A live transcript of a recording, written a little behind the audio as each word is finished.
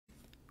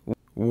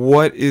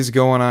What is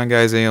going on,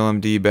 guys?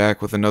 ALMD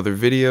back with another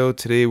video.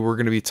 Today we're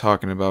going to be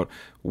talking about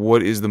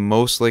what is the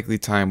most likely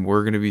time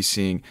we're going to be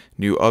seeing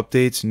new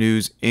updates,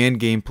 news, and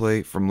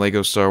gameplay from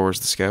LEGO Star Wars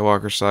The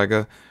Skywalker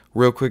Saga.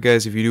 Real quick,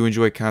 guys, if you do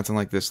enjoy content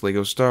like this,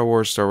 LEGO Star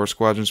Wars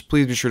Squadrons,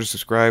 please be sure to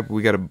subscribe.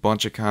 We got a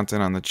bunch of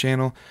content on the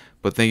channel,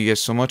 but thank you guys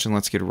so much, and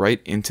let's get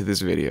right into this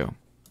video.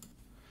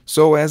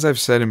 So as I've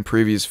said in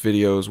previous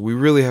videos, we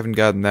really haven't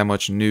gotten that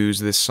much news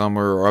this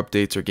summer or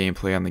updates or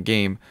gameplay on the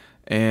game.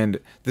 And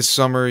this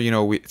summer,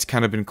 it's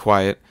kind of been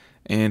quiet,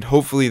 and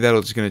hopefully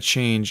that's going to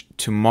change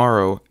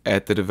tomorrow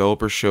at the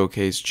developer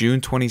showcase, June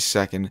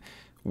 22nd,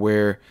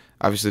 where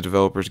obviously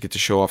developers get to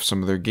show off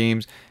some of their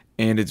games,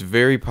 and it's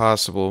very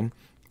possible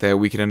that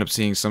we could end up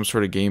seeing some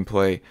sort of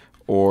gameplay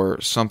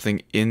or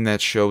something in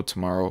that show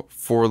tomorrow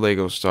for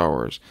LEGO Star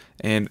Wars.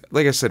 And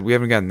like I said, we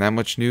haven't gotten that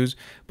much news,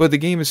 but the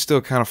game is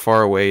still kind of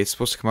far away. It's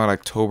supposed to come out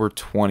October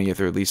 20th,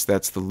 or at least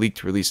that's the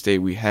leaked release date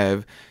we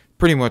have.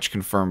 Pretty much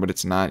confirmed, but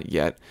it's not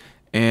yet.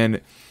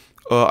 And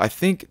I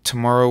think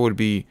tomorrow would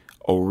be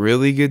a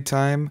really good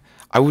time.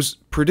 I was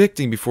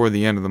predicting before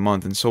the end of the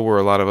month, and so were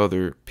a lot of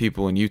other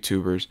people and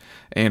YouTubers.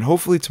 And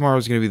hopefully tomorrow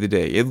is going to be the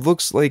day. It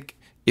looks like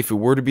if it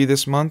were to be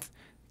this month,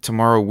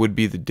 tomorrow would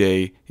be the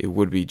day. It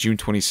would be June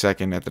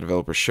 22nd at the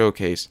developer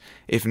showcase.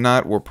 If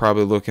not, we're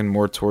probably looking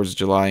more towards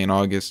July and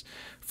August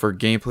for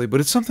gameplay.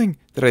 But it's something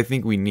that I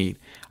think we need.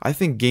 I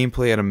think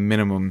gameplay at a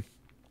minimum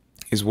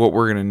is what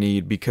we're going to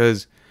need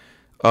because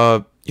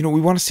we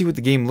want to see what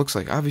the game looks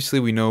like. Obviously,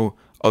 we know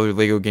other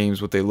LEGO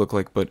games, what they look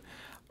like, but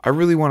I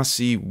really want to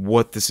see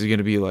what this is going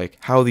to be like,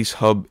 how these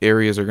hub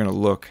areas are going to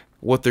look,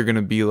 what they're going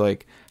to be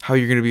like, how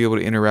you're going to be able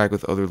to interact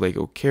with other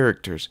LEGO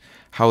characters,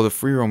 how the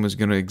free roam is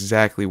going to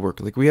exactly work.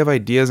 Like, we have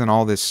ideas on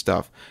all this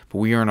stuff, but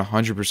we aren't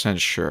 100%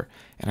 sure,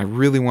 and I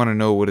really want to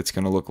know what it's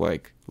going to look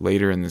like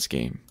later in this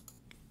game.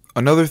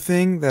 Another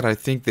thing that I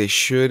think they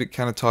should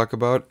kind of talk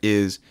about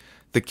is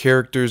the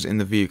characters in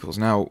the vehicles.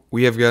 Now,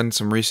 we have gotten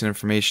some recent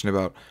information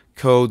about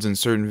codes in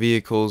certain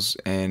vehicles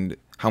and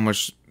how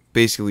much,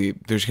 basically,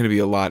 there's going to be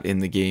a lot in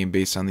the game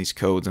based on these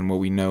codes and what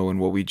we know and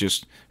what we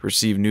just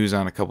received news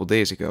on a couple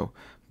days ago.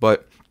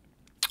 But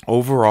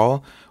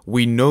overall,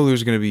 we know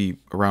there's going to be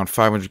around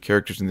 500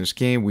 characters in this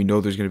game. We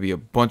know there's going to be a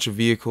bunch of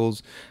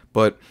vehicles,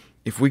 but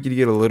if we could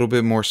get a little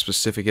bit more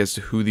specific as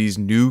to who these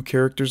new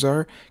characters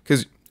are,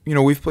 because,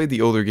 we've played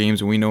the older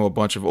games and we know a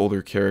bunch of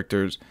older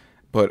characters.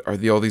 But are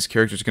all these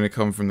characters going to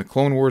come from the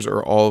Clone Wars, or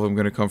are all of them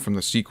going to come from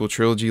the sequel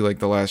trilogy like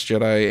The Last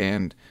Jedi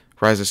and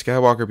Rise of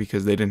Skywalker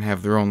because they didn't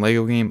have their own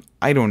LEGO game?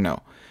 I don't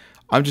know.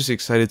 I'm just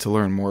excited to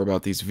learn more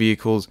about these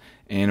vehicles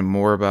and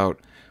more about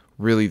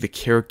really the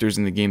characters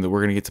in the game that we're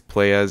going to get to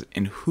play as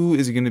and who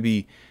is going to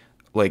be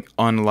like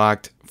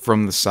unlocked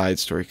from the side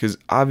story. Because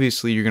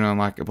obviously you're going to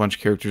unlock a bunch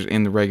of characters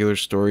in the regular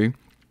story.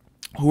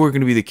 Who are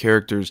going to be the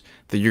characters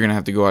that you're going to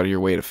have to go out of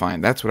your way to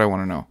find? That's what I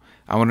want to know.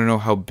 I want to know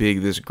how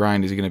big this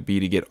grind is going to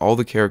be to get all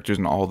the characters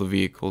and all the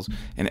vehicles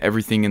and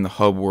everything in the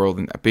hub world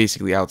and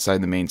basically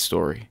outside the main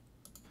story.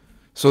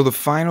 So the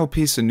final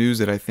piece of news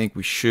that I think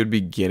we should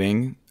be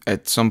getting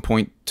at some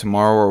point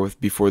tomorrow or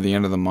before the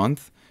end of the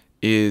month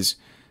is,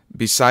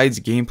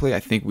 besides gameplay, I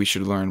think we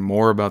should learn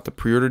more about the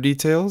pre-order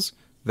details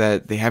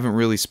that they haven't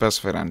really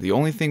specified on. The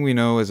only thing we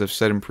know, as I've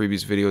said in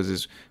previous videos,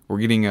 is we're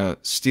getting a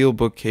steel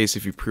bookcase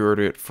if you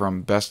pre-order it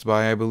from Best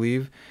Buy, I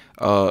believe.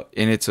 And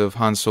it's of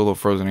Han Solo,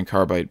 Frozen, and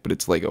Carbide, but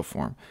it's LEGO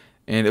form.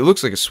 And it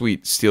looks like a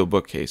sweet steel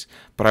bookcase.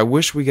 But I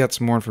wish we got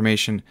some more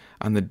information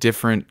on the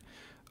different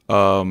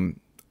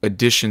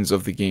editions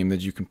of the game that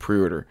you can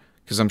pre-order.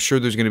 Because I'm sure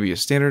there's going to be a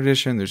standard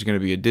edition, there's going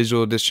to be a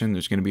digital edition,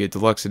 there's going to be a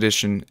deluxe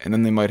edition, and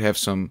then they might have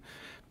some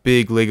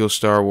big LEGO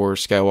Star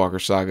Wars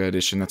Skywalker Saga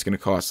edition that's going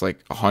to cost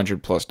like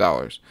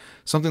 $100+.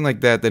 Something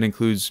like that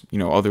includes,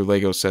 other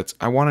LEGO sets.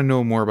 I want to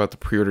know more about the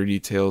pre-order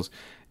details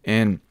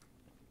and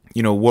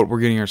what we're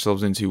getting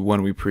ourselves into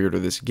when we pre-order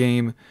this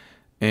game.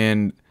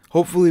 And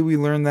hopefully we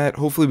learn that.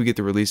 Hopefully we get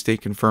the release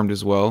date confirmed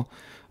as well.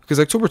 Because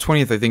October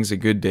 20th I think is a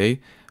good day,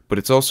 but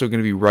it's also going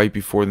to be right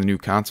before the new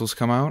consoles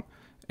come out.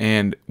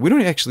 And we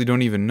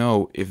don't even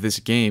know if this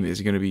game is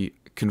going to be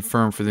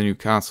confirmed for the new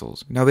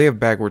consoles. Now, they have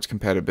backwards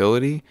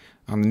compatibility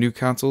on the new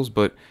consoles,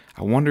 but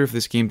I wonder if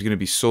this game is going to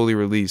be solely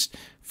released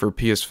for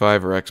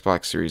PS5 or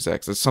Xbox Series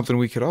X. That's something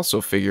we could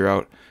also figure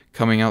out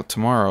coming out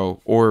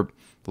tomorrow or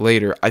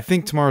later. I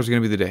think tomorrow's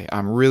going to be the day.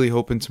 I'm really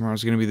hoping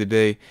tomorrow's going to be the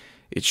day.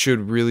 It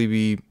should really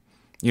be,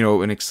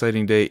 an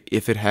exciting day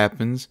if it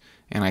happens,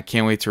 and I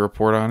can't wait to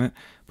report on it.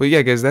 But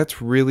yeah, guys,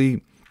 that's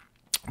really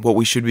what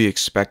we should be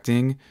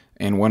expecting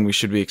and when we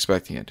should be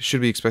expecting it.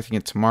 Should be expecting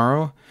it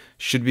tomorrow.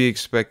 Should be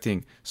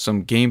expecting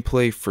some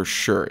gameplay for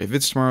sure. If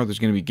it's tomorrow, there's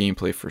going to be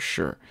gameplay for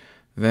sure.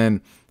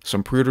 Then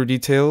some pre-order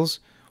details,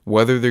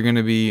 whether they're going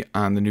to be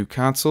on the new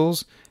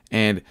consoles,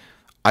 and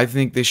I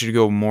think they should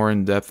go more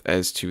in depth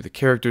as to the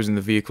characters and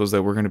the vehicles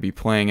that we're going to be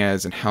playing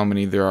as and how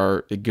many there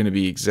are going to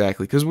be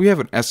exactly. Because we have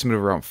an estimate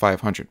of around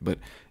 500, but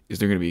is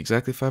there going to be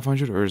exactly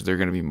 500 or is there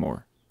going to be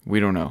more? We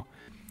don't know.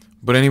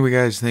 But anyway,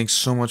 guys, thanks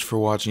so much for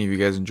watching. If you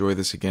guys enjoy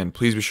this, again,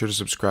 please be sure to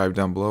subscribe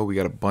down below. We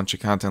got a bunch of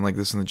content like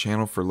this on the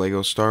channel for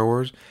Lego Star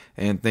Wars.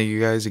 And thank you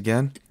guys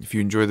again. If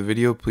you enjoyed the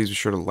video, please be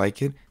sure to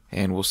like it.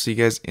 And we'll see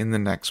you guys in the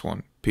next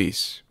one.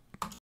 Peace.